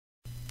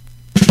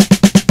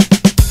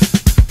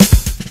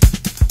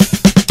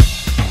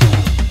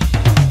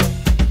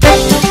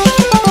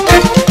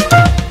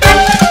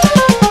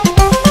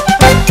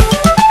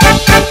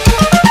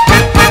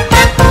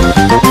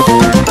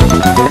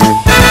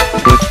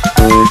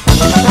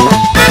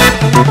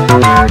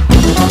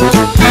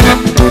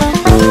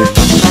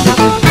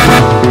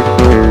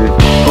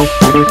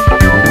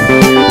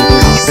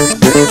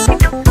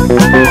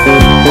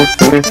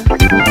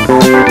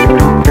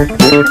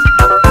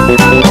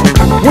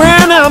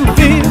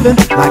living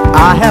like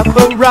I have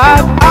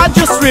arrived. I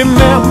just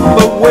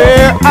remember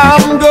where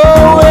I'm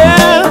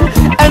going,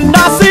 and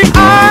I see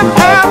I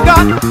have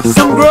got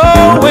some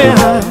growing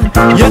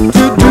yet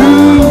to do.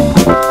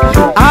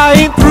 I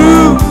ain't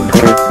through,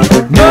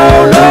 no,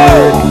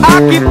 I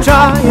keep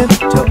trying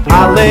till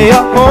I lay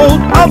a hold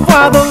of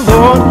why the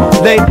Lord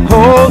laid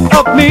hold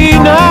of me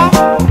now.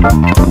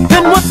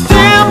 Then what's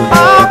dim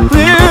I'll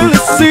clearly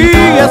see,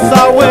 yes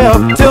I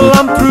will, till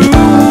I'm through.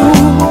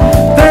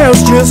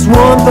 There's just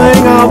one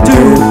thing I'll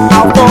do,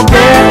 I'll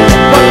forget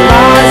what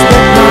lies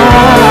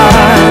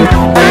behind,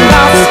 and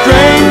I'll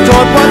strain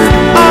toward what's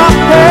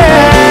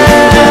ahead.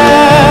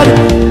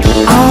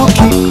 I'll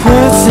keep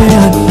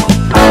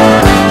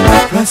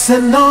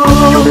pressing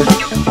on,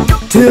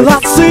 till I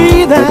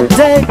see that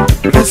day,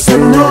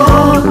 pressing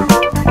on.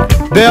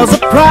 There's a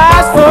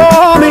prize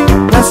for me,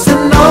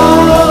 pressing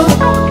on,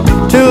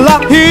 till I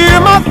hear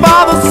my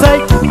Father say,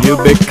 you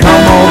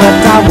become all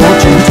that I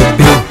want you to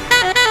be.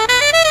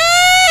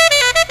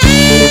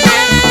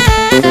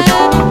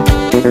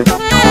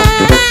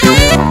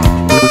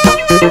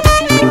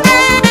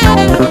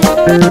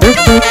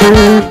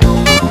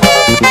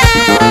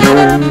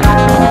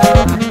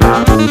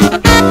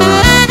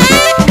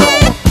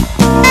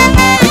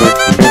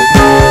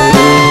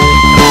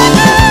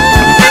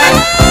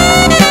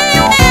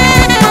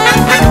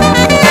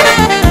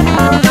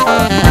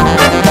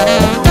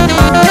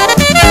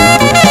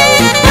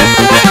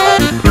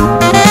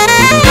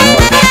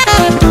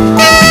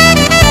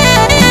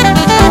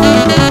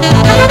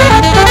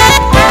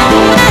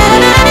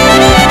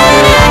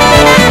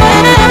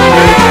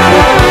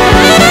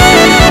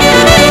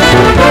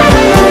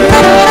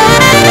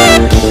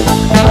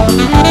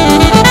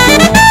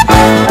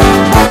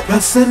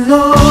 Pressing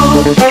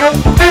on,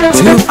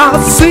 till I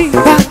see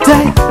that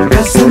day,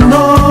 pressing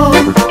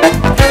on.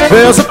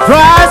 There's a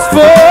prize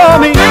for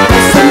me,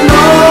 pressing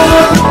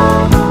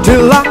on,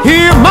 till I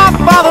hear my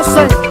Father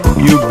say,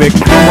 you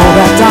become all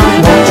that I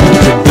want you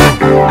to be.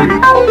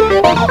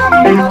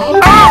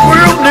 I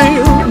will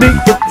kneel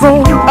beneath the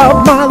throne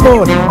of my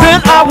Lord,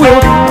 then I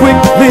will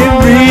quickly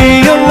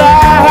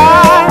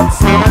realize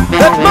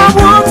that my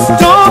works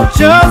don't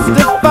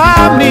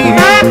justify me,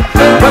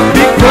 but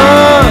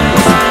because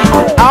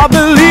I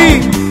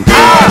believe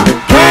I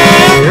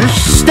can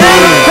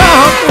stand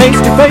down face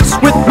to face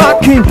with my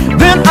King,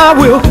 then I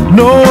will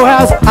know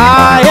as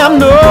I am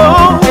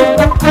known.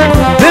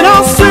 Then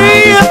I'll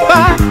see if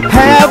I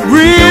have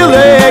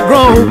really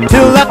grown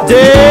till that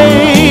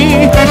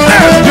day.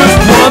 There's just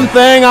one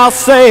thing I'll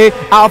say,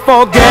 I'll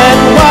forget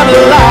what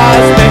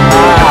lies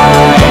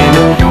behind,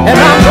 and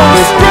I'm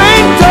gonna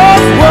strain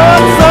towards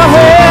what's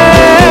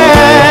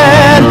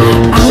ahead.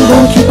 I'm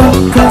gonna keep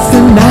on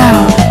pressing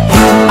now,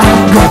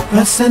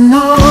 pressing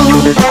on,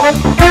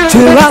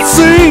 till I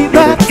see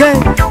that day,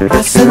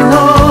 pressing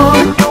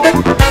on.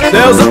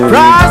 There's a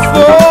prize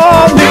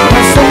for me,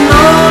 pressing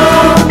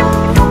on,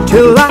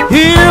 till I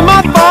hear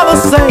my Father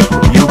say,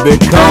 you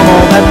become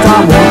all that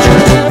I want you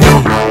to be.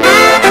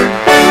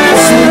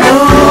 Pressing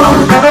on,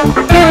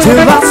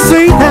 till I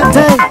see that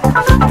day,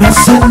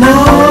 pressing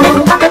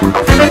on.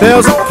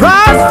 There's a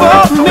prize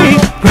for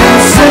me,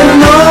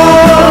 pressing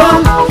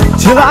on,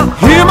 till I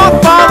hear my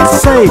Father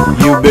say,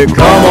 you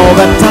become all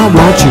that I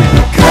want you.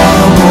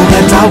 Become all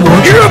that I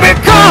want you. You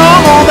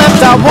become all that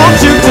I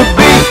want you to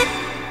be.